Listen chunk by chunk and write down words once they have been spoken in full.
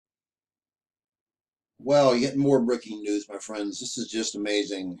Well, yet more breaking news, my friends. This is just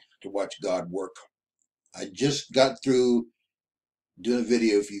amazing to watch God work. I just got through doing a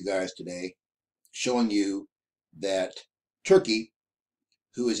video for you guys today showing you that Turkey,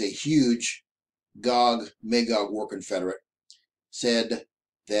 who is a huge GOG Magog war confederate, said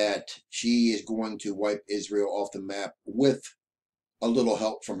that she is going to wipe Israel off the map with a little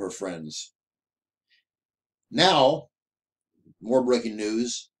help from her friends. Now, more breaking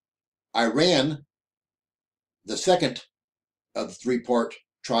news. Iran, the second of the three-part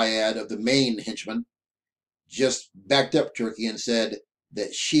triad of the main henchmen, just backed up Turkey and said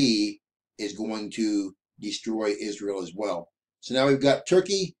that she is going to destroy Israel as well. So now we've got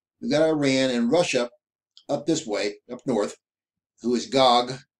Turkey, we've got Iran, and Russia up this way, up north, who is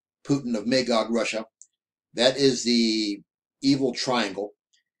Gog, Putin of Magog, Russia. That is the evil triangle.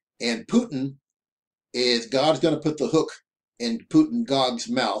 And Putin is, God's going to put the hook in Putin Gog's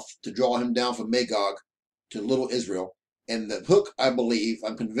mouth to draw him down from Magog to little Israel. And the hook, I believe,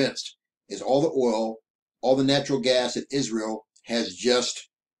 I'm convinced, is all the oil, all the natural gas that Israel has just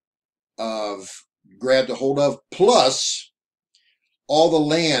grabbed a hold of, plus all the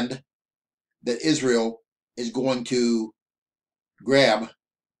land that Israel is going to grab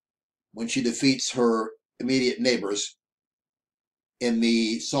when she defeats her immediate neighbors in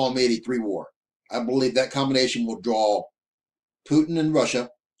the Psalm 83 war. I believe that combination will draw Putin and Russia,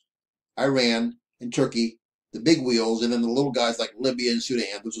 Iran and Turkey, the big wheels, and then the little guys like Libya and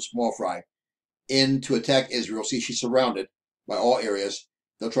Sudan, those are small fry, in to attack Israel. See, she's surrounded by all areas.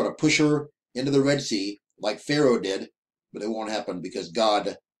 They'll try to push her into the Red Sea like Pharaoh did, but it won't happen because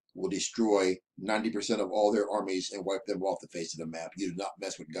God will destroy 90% of all their armies and wipe them off the face of the map. You do not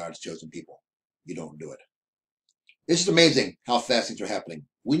mess with God's chosen people. You don't do it. It's just amazing how fast things are happening.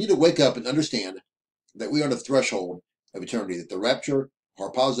 We need to wake up and understand that we are on the threshold of eternity, that the rapture,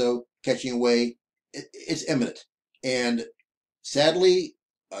 harpazo, catching away, it's imminent. And sadly,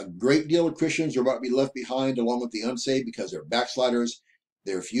 a great deal of Christians are about to be left behind along with the unsaved because they're backsliders.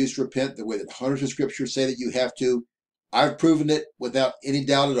 They refuse to repent the way that hundreds of scriptures say that you have to. I've proven it without any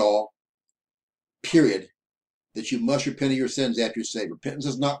doubt at all, period, that you must repent of your sins after you're saved. Repentance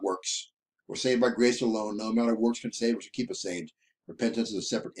is not works. We're saved by grace alone. No amount of works can save us or keep us saved. Repentance is a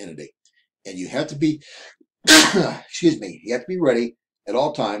separate entity. And you have to be, excuse me, you have to be ready at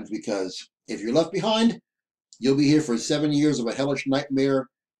all times, because if you're left behind, you'll be here for 7 years of a hellish nightmare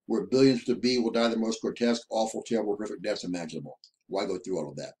where billions to be will die the most grotesque, awful, terrible, horrific deaths imaginable. Why go through all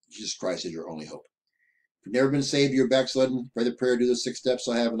of that? Jesus Christ is your only hope. If you've never been saved, you're backslidden. Pray the prayer, do the 6 steps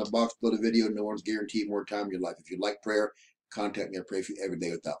I have in the box below the video. No one's guaranteed more time in your life. If you'd like prayer, contact me. I pray for you every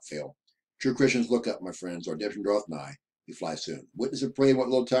day without fail. True Christians, look up, my friends. Our redemption draweth nigh. We fly soon. Witness and pray what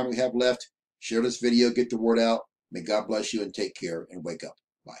little time we have left. Share this video. Get the word out. May God bless you and take care and wake up.